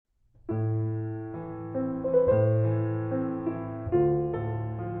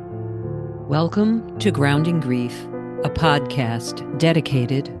Welcome to Grounding Grief, a podcast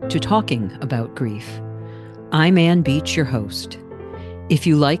dedicated to talking about grief. I'm Ann Beach, your host. If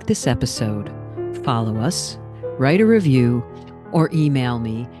you like this episode, follow us, write a review, or email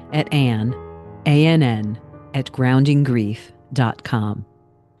me at ann, A-N-N, at groundinggrief.com.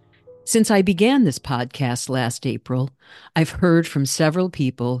 Since I began this podcast last April, I've heard from several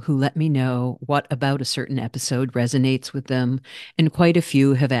people who let me know what about a certain episode resonates with them, and quite a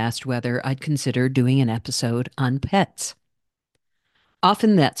few have asked whether I'd consider doing an episode on pets.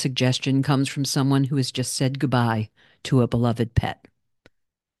 Often that suggestion comes from someone who has just said goodbye to a beloved pet.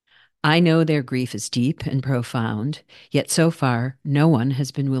 I know their grief is deep and profound, yet so far no one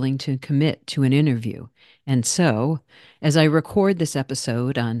has been willing to commit to an interview. And so, as I record this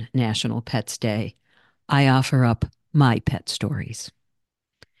episode on National Pets Day, I offer up my pet stories.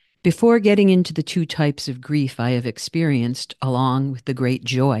 Before getting into the two types of grief I have experienced, along with the great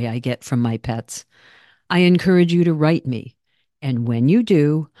joy I get from my pets, I encourage you to write me. And when you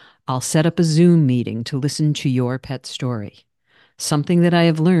do, I'll set up a Zoom meeting to listen to your pet story. Something that I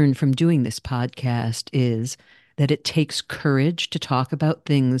have learned from doing this podcast is that it takes courage to talk about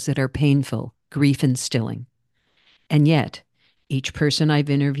things that are painful, grief-instilling. And yet, each person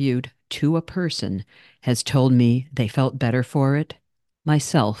I've interviewed to a person has told me they felt better for it,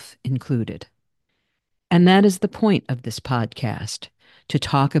 myself included. And that is the point of this podcast, to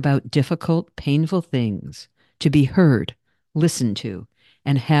talk about difficult, painful things, to be heard, listened to,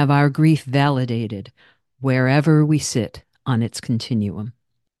 and have our grief validated wherever we sit on its continuum.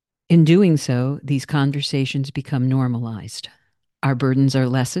 In doing so, these conversations become normalized. Our burdens are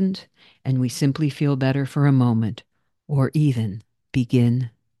lessened, and we simply feel better for a moment, or even begin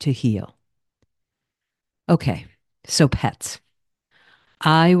to heal. Okay, so pets.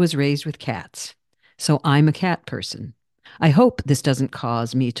 I was raised with cats, so I'm a cat person. I hope this doesn't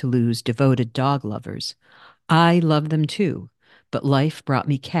cause me to lose devoted dog lovers. I love them too, but life brought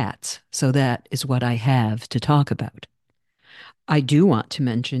me cats, so that is what I have to talk about. I do want to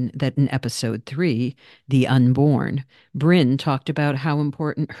mention that in episode 3, The Unborn, Bryn talked about how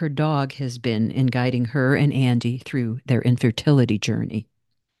important her dog has been in guiding her and Andy through their infertility journey.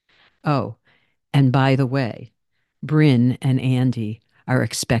 Oh, and by the way, Bryn and Andy are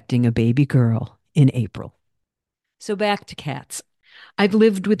expecting a baby girl in April. So back to cats. I've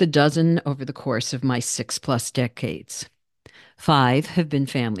lived with a dozen over the course of my 6+ decades. 5 have been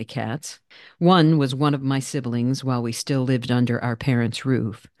family cats. 1 was one of my siblings while we still lived under our parents'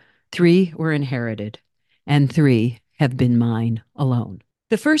 roof. 3 were inherited, and 3 have been mine alone.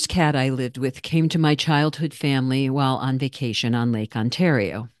 The first cat I lived with came to my childhood family while on vacation on Lake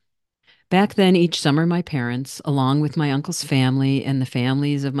Ontario. Back then, each summer, my parents, along with my uncle's family and the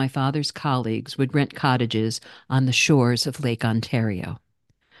families of my father's colleagues, would rent cottages on the shores of Lake Ontario.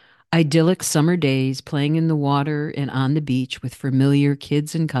 Idyllic summer days playing in the water and on the beach with familiar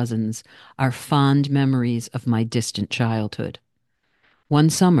kids and cousins are fond memories of my distant childhood. One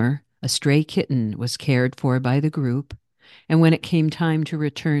summer, a stray kitten was cared for by the group, and when it came time to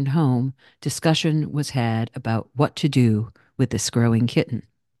return home, discussion was had about what to do with this growing kitten.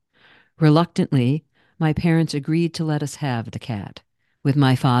 Reluctantly, my parents agreed to let us have the cat, with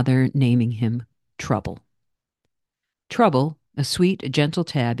my father naming him Trouble. Trouble, a sweet, gentle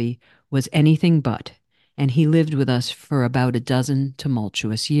tabby, was anything but, and he lived with us for about a dozen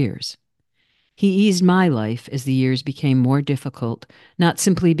tumultuous years. He eased my life as the years became more difficult, not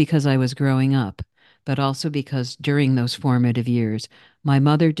simply because I was growing up, but also because during those formative years, my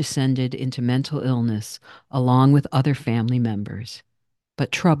mother descended into mental illness along with other family members.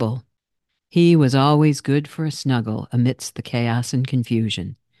 But Trouble, he was always good for a snuggle amidst the chaos and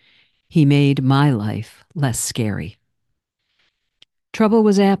confusion. He made my life less scary. Trouble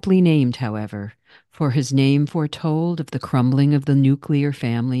was aptly named, however, for his name foretold of the crumbling of the nuclear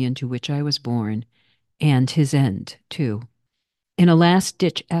family into which I was born, and his end, too. In a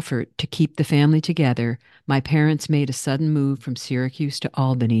last-ditch effort to keep the family together, my parents made a sudden move from Syracuse to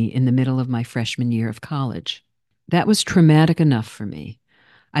Albany in the middle of my freshman year of college. That was traumatic enough for me.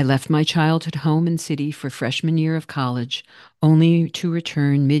 I left my childhood home and city for freshman year of college, only to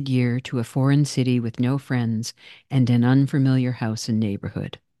return mid-year to a foreign city with no friends and an unfamiliar house and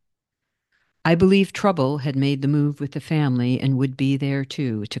neighborhood. I believed Trouble had made the move with the family and would be there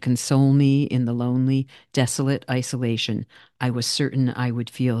too, to console me in the lonely, desolate isolation I was certain I would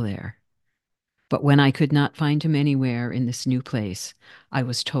feel there. But when I could not find him anywhere in this new place, I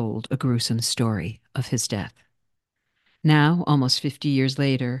was told a gruesome story of his death. Now, almost 50 years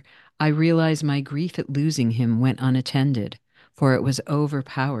later, I realize my grief at losing him went unattended, for it was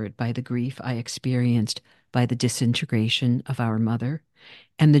overpowered by the grief I experienced by the disintegration of our mother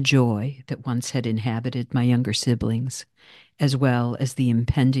and the joy that once had inhabited my younger siblings, as well as the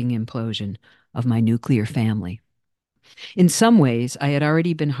impending implosion of my nuclear family. In some ways, I had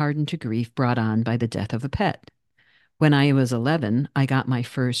already been hardened to grief brought on by the death of a pet. When I was 11, I got my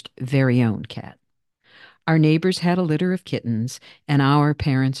first very own cat. Our neighbors had a litter of kittens, and our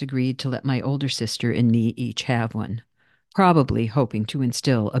parents agreed to let my older sister and me each have one, probably hoping to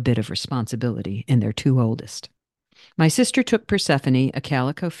instill a bit of responsibility in their two oldest. My sister took Persephone, a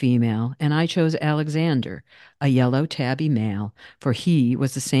calico female, and I chose Alexander, a yellow tabby male, for he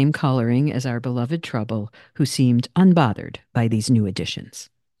was the same coloring as our beloved Trouble, who seemed unbothered by these new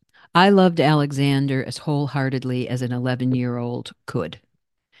additions. I loved Alexander as wholeheartedly as an 11-year-old could.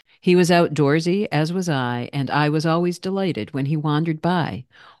 He was outdoorsy, as was I, and I was always delighted when he wandered by,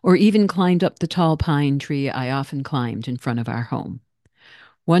 or even climbed up the tall pine tree I often climbed in front of our home.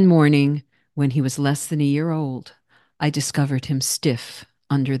 One morning, when he was less than a year old, I discovered him stiff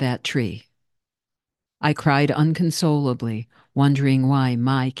under that tree. I cried unconsolably, wondering why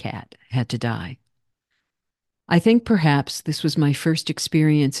my cat had to die. I think perhaps this was my first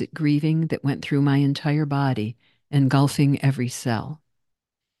experience at grieving that went through my entire body, engulfing every cell.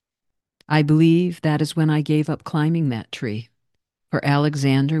 I believe that is when I gave up climbing that tree, for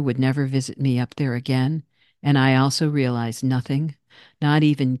Alexander would never visit me up there again, and I also realized nothing, not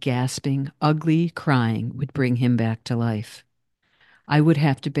even gasping, ugly crying, would bring him back to life. I would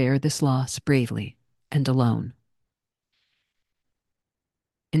have to bear this loss bravely and alone.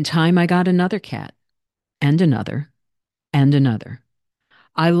 In time, I got another cat, and another, and another.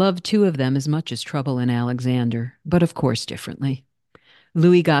 I loved two of them as much as Trouble and Alexander, but of course differently.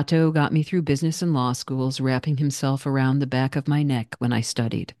 Louis Gatto got me through business and law schools, wrapping himself around the back of my neck when I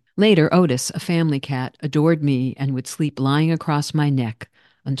studied. Later, Otis, a family cat, adored me and would sleep lying across my neck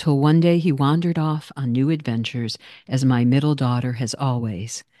until one day he wandered off on new adventures, as my middle daughter has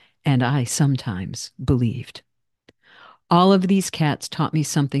always, and I sometimes, believed. All of these cats taught me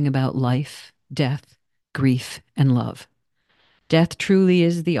something about life, death, grief, and love. Death truly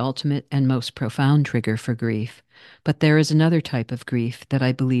is the ultimate and most profound trigger for grief, but there is another type of grief that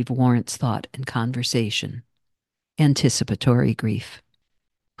I believe warrants thought and conversation: anticipatory grief.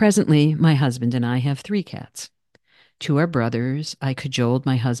 Presently, my husband and I have 3 cats. 2 are brothers I cajoled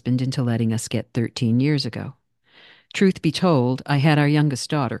my husband into letting us get 13 years ago. Truth be told, I had our youngest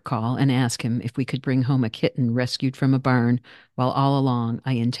daughter call and ask him if we could bring home a kitten rescued from a barn, while all along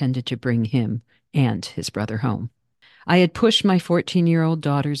I intended to bring him and his brother home. I had pushed my 14-year-old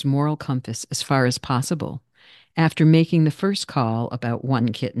daughter's moral compass as far as possible. After making the first call about 1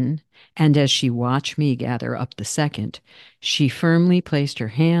 kitten, and as she watched me gather up the second, she firmly placed her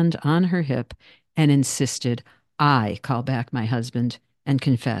hand on her hip and insisted I call back my husband and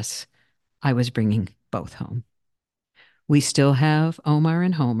confess I was bringing both home. We still have Omar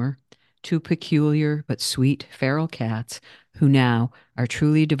and Homer, 2 peculiar but sweet feral cats who now are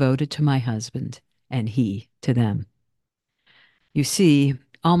truly devoted to my husband and he to them. You see,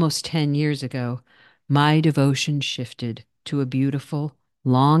 almost 10 years ago, my devotion shifted to a beautiful,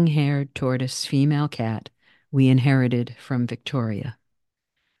 long-haired tortoise female cat we inherited from Victoria.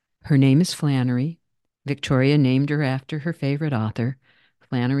 Her name is Flannery. Victoria named her after her favorite author,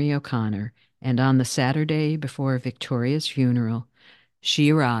 Flannery O'Connor, and on the Saturday before Victoria's funeral,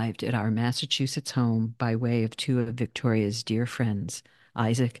 she arrived at our Massachusetts home by way of 2 of Victoria's dear friends,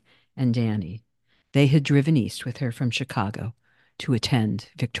 Isaac and Danny. They had driven east with her from Chicago to attend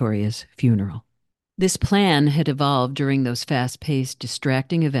Victoria's funeral. This plan had evolved during those fast-paced,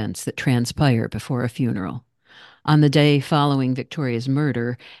 distracting events that transpire before a funeral. On the day following Victoria's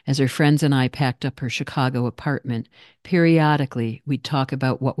murder, as her friends and I packed up her Chicago apartment, periodically we'd talk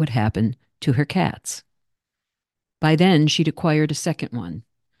about what would happen to her cats. By then, she'd acquired a second one.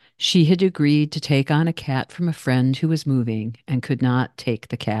 She had agreed to take on a cat from a friend who was moving and could not take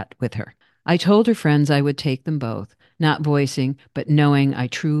the cat with her. I told her friends I would take them both, not voicing, but knowing I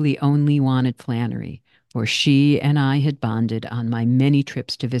truly only wanted Flannery, for she and I had bonded on my many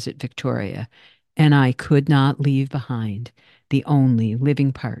trips to visit Victoria, and I could not leave behind the only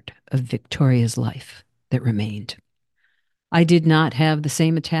living part of Victoria's life that remained. I did not have the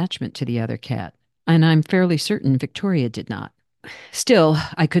same attachment to the other cat, and I'm fairly certain Victoria did not. Still,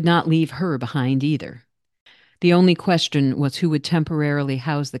 I could not leave her behind either. The only question was who would temporarily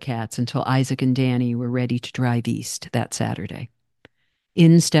house the cats until Isaac and Danny were ready to drive east that Saturday.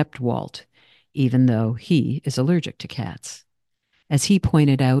 In stepped Walt, even though he is allergic to cats. As he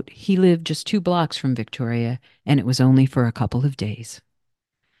pointed out, he lived just 2 blocks from Victoria, and it was only for a couple of days.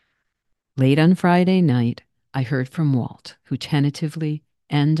 Late on Friday night, I heard from Walt, who tentatively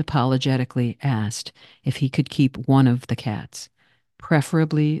and apologetically asked if he could keep one of the cats,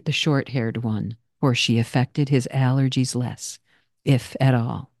 preferably the short-haired one, for she affected his allergies less, if at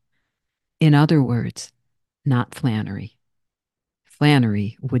all. In other words, not Flannery.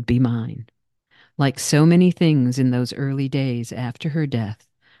 Flannery would be mine. Like so many things in those early days after her death,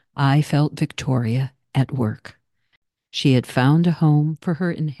 I felt Victoria at work. She had found a home for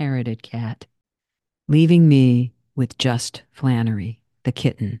her inherited cat, leaving me with just Flannery, the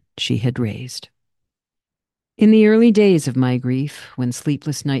kitten she had raised. In the early days of my grief, when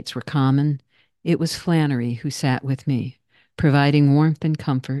sleepless nights were common, it was Flannery who sat with me, providing warmth and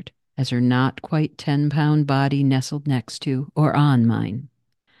comfort as her not quite 10-pound body nestled next to or on mine.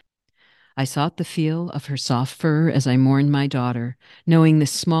 I sought the feel of her soft fur as I mourned my daughter, knowing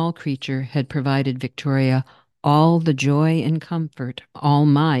this small creature had provided Victoria all the joy and comfort all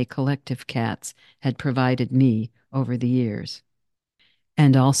my collective cats had provided me over the years.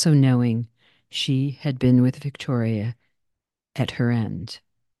 And also knowing she had been with Victoria at her end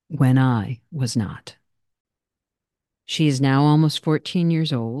when I was not. She is now almost 14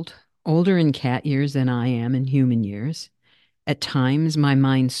 years old, older in cat years than I am in human years. At times, my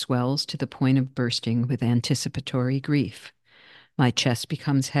mind swells to the point of bursting with anticipatory grief. My chest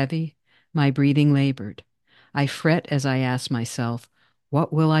becomes heavy, my breathing labored. I fret as I ask myself,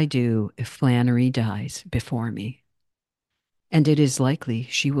 what will I do if Flannery dies before me? And it is likely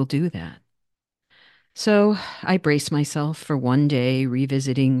she will do that. So I brace myself for one day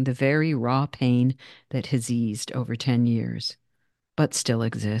revisiting the very raw pain that has eased over 10 years, but still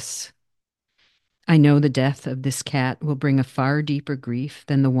exists. I know the death of this cat will bring a far deeper grief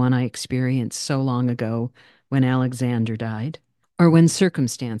than the one I experienced so long ago when Alexander died, or when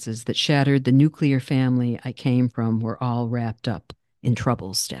circumstances that shattered the nuclear family I came from were all wrapped up in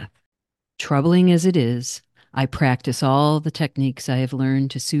Trouble's death. Troubling as it is, I practice all the techniques I have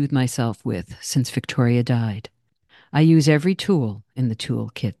learned to soothe myself with since Victoria died. I use every tool in the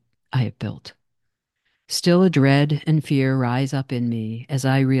toolkit I have built. Still, a dread and fear rise up in me as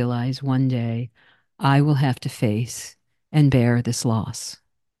I realize one day I will have to face and bear this loss.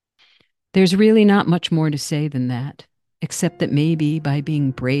 There's really not much more to say than that, except that maybe by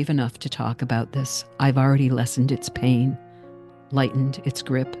being brave enough to talk about this, I've already lessened its pain, lightened its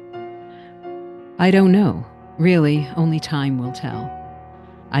grip. I don't know. Really, only time will tell.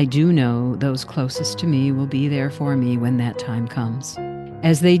 I do know those closest to me will be there for me when that time comes.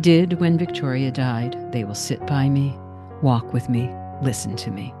 As they did when Victoria died, they will sit by me, walk with me, listen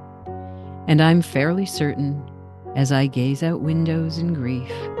to me. And I'm fairly certain, as I gaze out windows in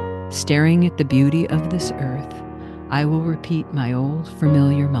grief, staring at the beauty of this earth, I will repeat my old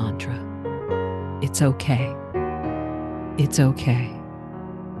familiar mantra. It's okay. It's okay.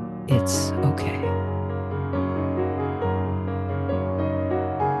 It's okay.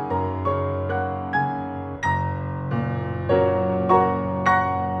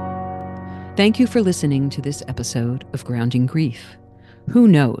 Thank you for listening to this episode of Grounding Grief. Who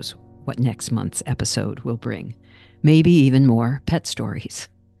knows what next month's episode will bring? Maybe even more pet stories.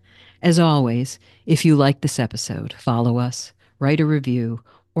 As always, if you like this episode, follow us, write a review,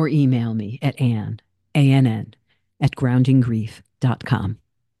 or email me at Ann, A-N-N, @groundinggrief.com.